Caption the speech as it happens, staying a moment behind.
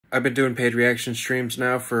I've been doing paid reaction streams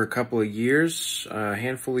now for a couple of years, a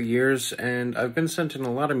handful of years, and I've been sent in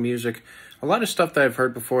a lot of music, a lot of stuff that I've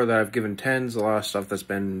heard before that I've given 10s, a lot of stuff that's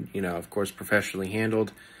been, of course, professionally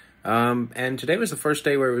handled. And today was the first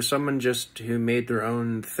day where it was someone just who made their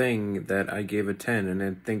own thing that I gave a 10, and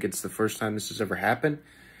I think it's the first time this has ever happened,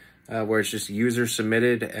 where it's just user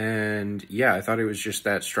submitted, and yeah, I thought it was just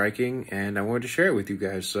that striking, and I wanted to share it with you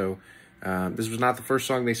guys, so... this was not the first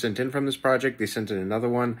song they sent in from this project. They sent in another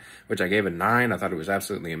one, which I gave a 9. I thought it was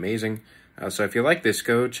absolutely amazing. So if you like this,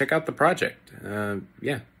 go check out the project.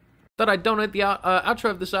 Yeah. Thought I'd donate the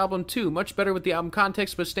outro of this album too. Much better with the album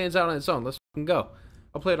context, but stands out on its own. Let's fucking go.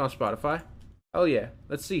 I'll play it on Spotify. Oh yeah.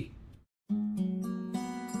 Let's see.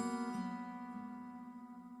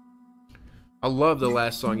 I love the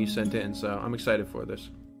last song you sent in, so I'm excited for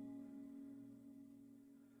this.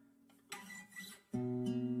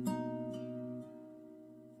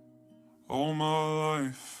 All my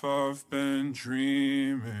life I've been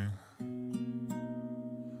dreaming,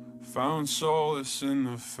 found solace in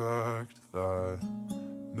the fact that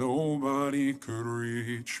nobody could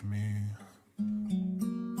reach me.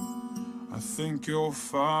 I think you'll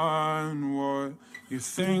find what you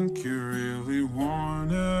think you really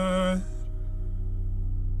wanted.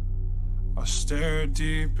 I stare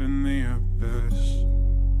deep in the abyss.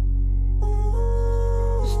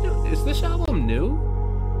 Is this album new?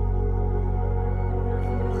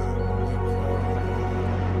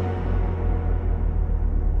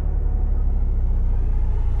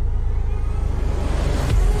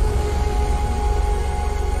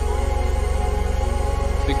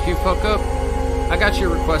 Q fuck up. I got your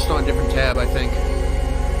request on a different tab, I think.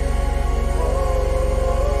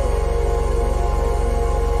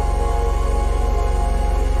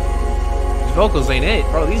 These vocals ain't it,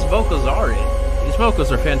 bro. These vocals are it. These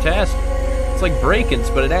vocals are fantastic. It's like break-ins,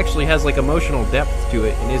 but it actually has like emotional depth to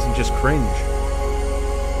it and isn't just cringe.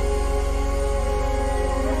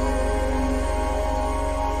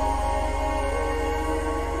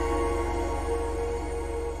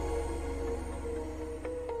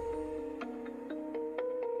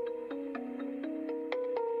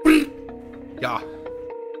 Yeah.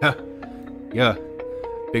 Huh. Yeah.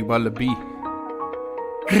 Big bottle of B.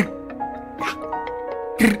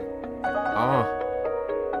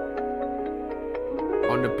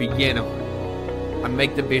 On the piano. I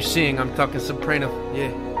make the bitch sing. I'm talking soprano.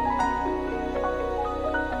 Yeah.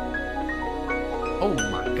 Oh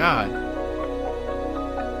my god.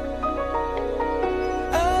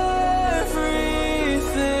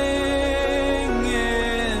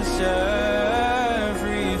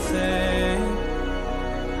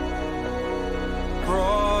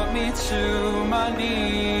 To my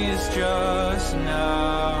knees just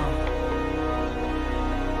now.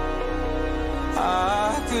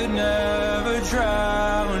 I could never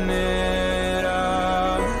drown it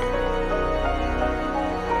out.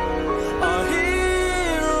 Our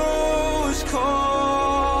heroes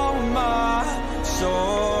call, my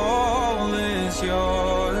soul is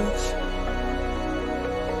yours.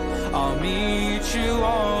 I'll meet you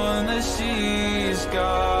on the seas,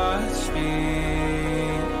 Godspeed.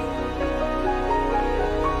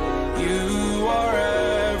 You are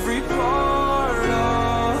every part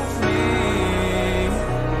of me.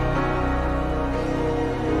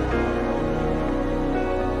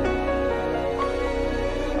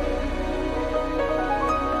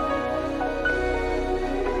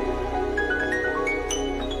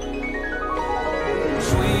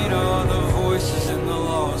 Sweet are the voices in the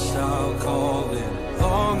lost, I'll call it.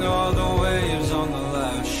 Long are the waves on the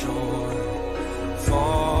last shore.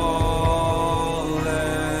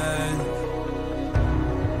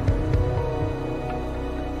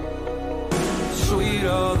 Sweet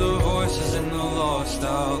are the voices in the lost,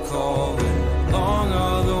 I'll call it. Long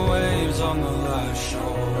are the waves on the last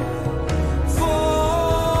shore.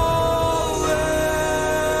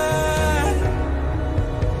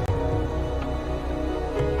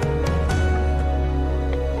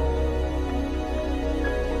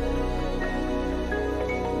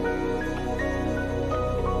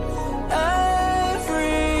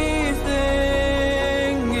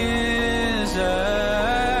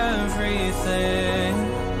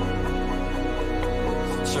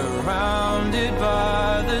 Surrounded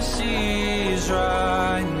by the seas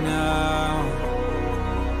right now,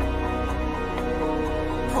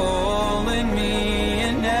 pulling me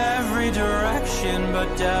in every direction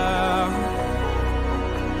but down.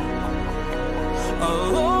 A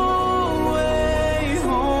long way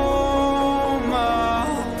home,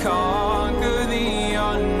 I'll conquer the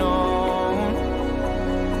unknown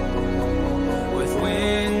with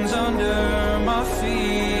wings under my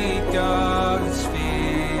feet, Godspeed.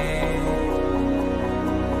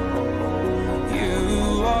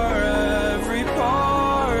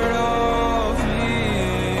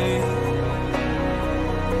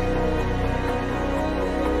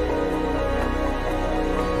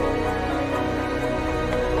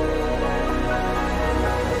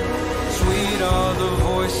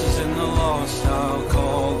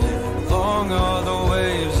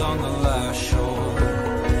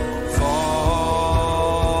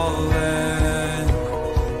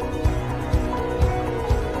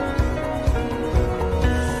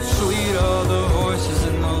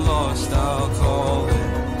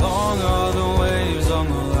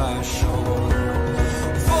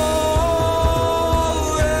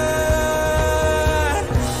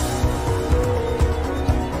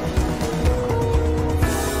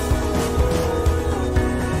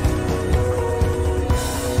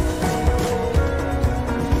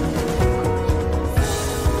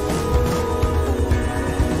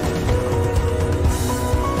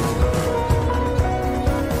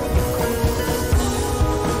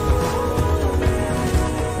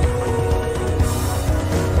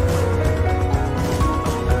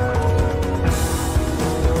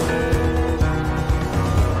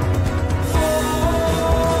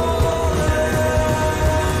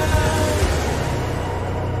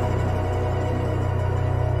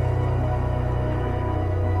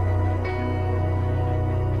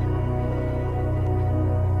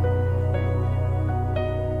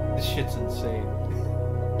 shit's insane.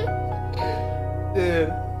 Dude,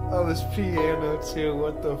 oh, this piano too,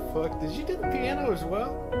 what the fuck? Did you do the piano as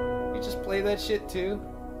well? You just play that shit too?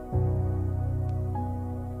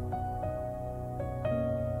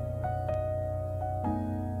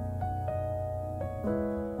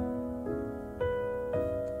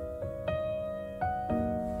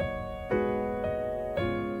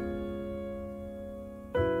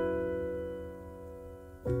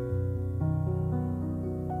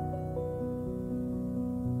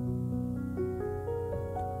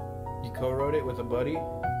 Co-wrote it with a buddy.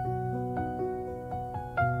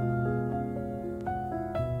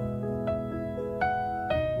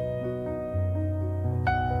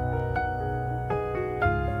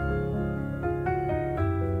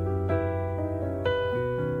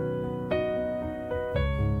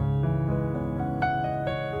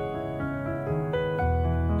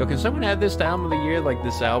 Yo, can someone add this to album of the year, like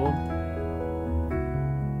this album?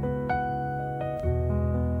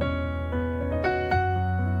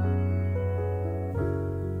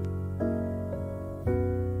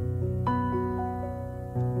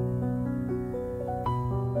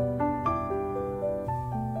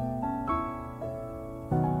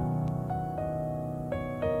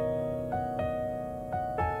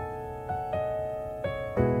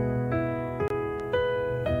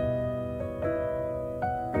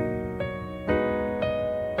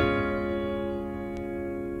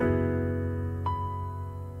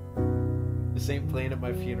 This ain't playing at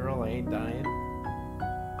my funeral, I ain't dying.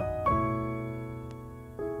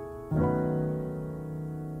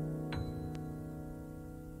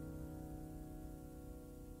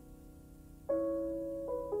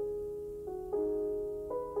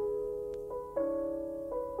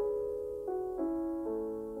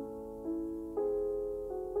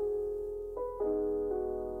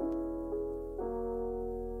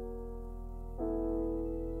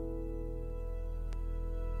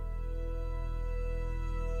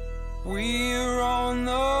 We're on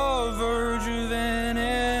the verge of an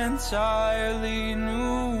entirely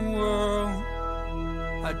new world.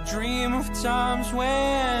 I dream of times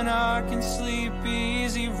when I can sleep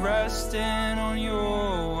easy, resting on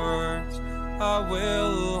your words. I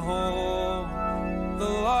will hold the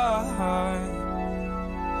light,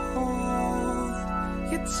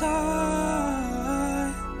 hold you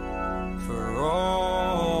tight for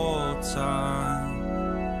all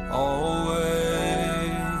time, always.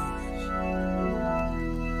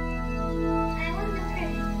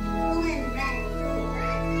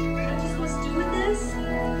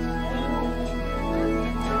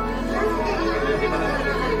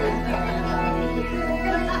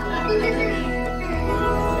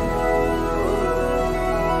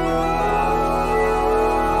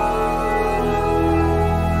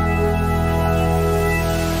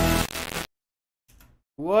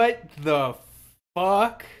 What the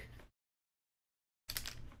fuck?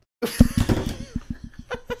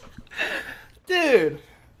 Dude,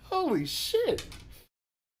 holy shit.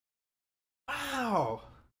 Wow.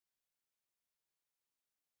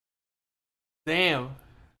 Damn.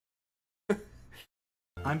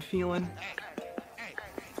 I'm feeling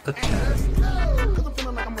Cause I'm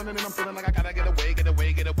feeling like I'm running and I'm feeling like I gotta get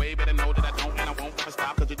away. Better know that I don't and I won't ever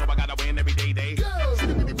stop. Cause you know I gotta win every day. See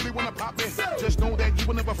the really, really wanna pop me. Just know that you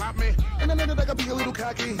will never flop me. And I know that I gotta be a little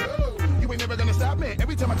cocky. You ain't never gonna stop me.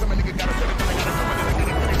 Every time I come a nigga gotta set it, then I gotta come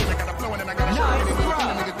and I gotta flow and then I gotta show it.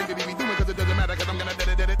 Niggas think that he be doing cause it doesn't matter. Cause I'm gonna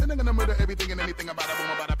dead it. Then I'm gonna murder everything and anything about it. Boom,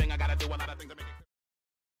 about a thing. I gotta do a lot of things to make it.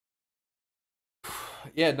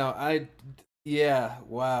 Yeah, no, yeah,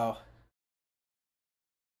 wow.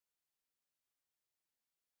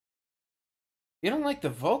 You don't like the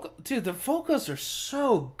vocal? Dude, the vocals are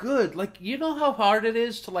so good. Like, you know how hard it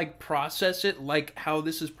is to, like, process it, like, how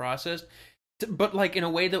this is processed? But, like, in a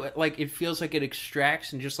way that, like, it feels like it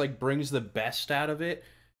extracts and just, like, brings the best out of it.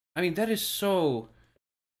 I mean, that is so...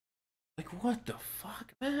 Like, what the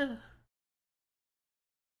fuck, man?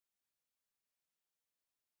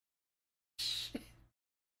 Shit.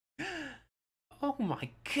 Oh my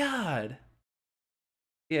god.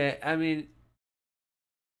 Yeah, I mean...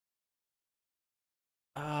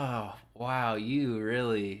 Oh, wow, you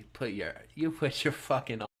really put your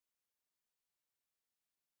fucking...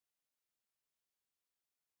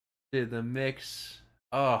 Dude, the mix.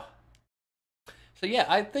 Oh. So yeah,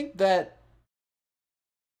 I think that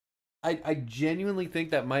I genuinely think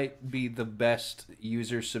that might be the best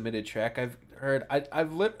user submitted track I've heard.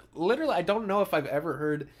 I've literally I don't know if I've ever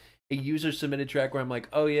heard a user submitted track where I'm like,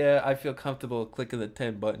 "Oh yeah, I feel comfortable clicking the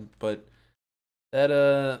 10 button." But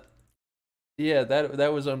that yeah,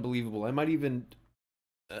 that was unbelievable. I might even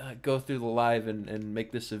go through the live and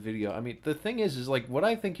make this a video. I mean, the thing is like what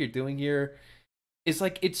I think you're doing here is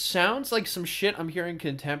like it sounds like some shit I'm hearing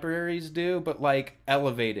contemporaries do, but like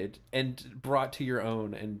elevated and brought to your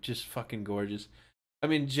own and just fucking gorgeous. I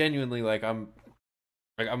mean, genuinely, like I'm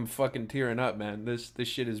fucking tearing up, man. This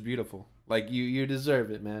shit is beautiful. Like you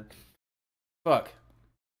deserve it, man. Fuck.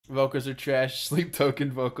 Vocals are trash. Sleep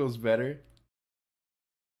Token vocals better.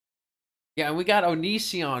 Yeah, and we got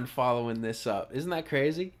Onision following this up. Isn't that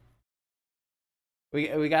crazy? We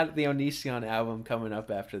got the Onision album coming up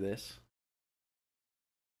after this.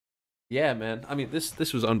 Yeah, man. I mean,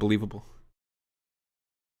 this was unbelievable.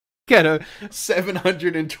 Got a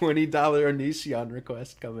 $720 Onision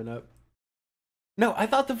request coming up. No, I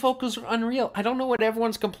thought the vocals were unreal. I don't know what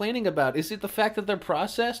everyone's complaining about. Is it the fact that they're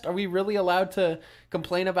processed? Are we really allowed to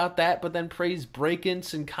complain about that, but then praise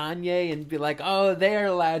Breakins and Kanye and be like, oh, they're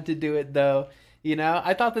allowed to do it, though? You know,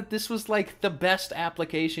 I thought that this was like the best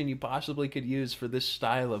application you possibly could use for this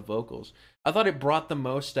style of vocals. I thought it brought the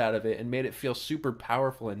most out of it and made it feel super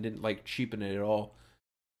powerful and didn't like cheapen it at all.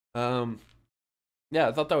 Yeah,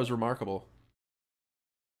 I thought that was remarkable.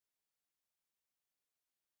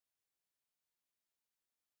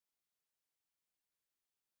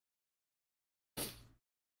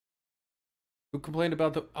 Who complained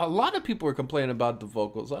about a lot of people were complaining about the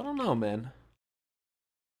vocals. I don't know, man.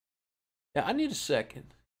 Yeah, I need a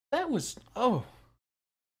second. That was that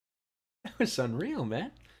was unreal,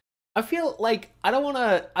 man. I feel like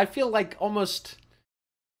I feel like almost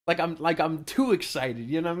like I'm too excited,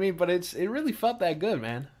 you know what I mean? But it really felt that good,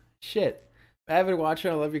 man. Shit. Avid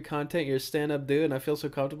watcher, I love your content. You're a stand-up dude, and I feel so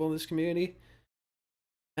comfortable in this community.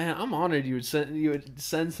 Man, I'm honored you would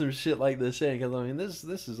send some shit like this in, because I mean this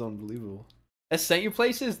is unbelievable. I sent you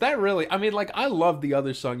places? That really, I mean, like, I love the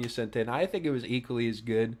other song you sent in. I think it was equally as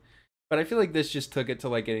good. But I feel like this just took it to,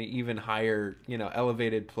 like, an even higher, you know,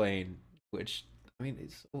 elevated plane. Which, I mean,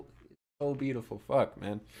 it's so beautiful. Fuck,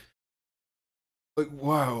 man. Like,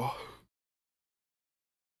 wow.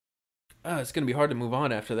 It's going to be hard to move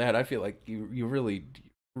on after that. I feel like you really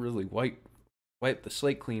wipe the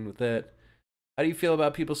slate clean with that. How do you feel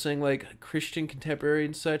about people saying, like, Christian contemporary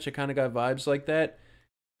and such? I kind of got vibes like that.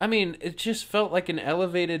 I mean, it just felt like an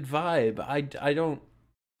elevated vibe. I don't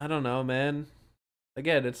know, man.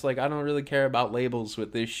 Again, it's like I don't really care about labels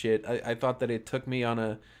with this shit. I thought that it took me on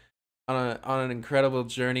an incredible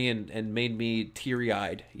journey and made me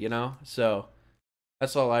teary-eyed, you know? So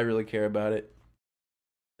that's all I really care about it.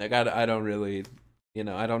 Like I don't really, you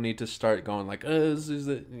know, I don't need to start going like, this is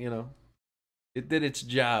it, you know. It did its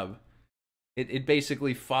job. It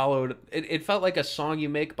basically followed it felt like a song you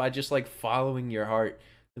make by just like following your heart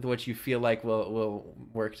with what you feel like will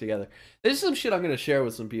work together. This is some shit I'm gonna share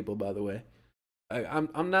with some people, by the way.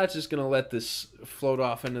 I'm not just gonna let this float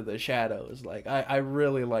off into the shadows. Like I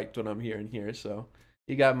really liked what I'm hearing here, so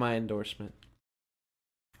you got my endorsement.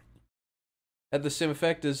 Had the same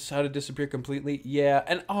effect as How to Disappear Completely. Yeah,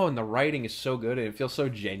 and the writing is so good and it feels so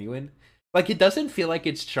genuine. Like it doesn't feel like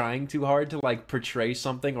it's trying too hard to like portray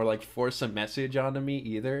something or like force a message onto me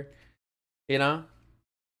either. You know?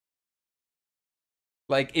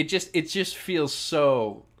 Like it just feels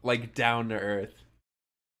so like down to earth.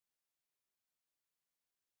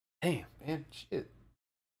 Damn, man, shit.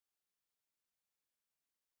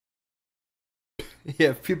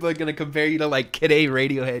 Yeah, people are gonna compare you to like Kid A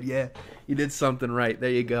Radiohead. Yeah, you did something right. There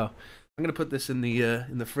you go. I'm gonna put this in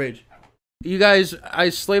the fridge. You guys, I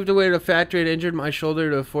slaved away at a factory and injured my shoulder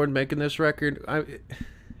to afford making this record.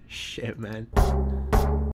 Shit, man.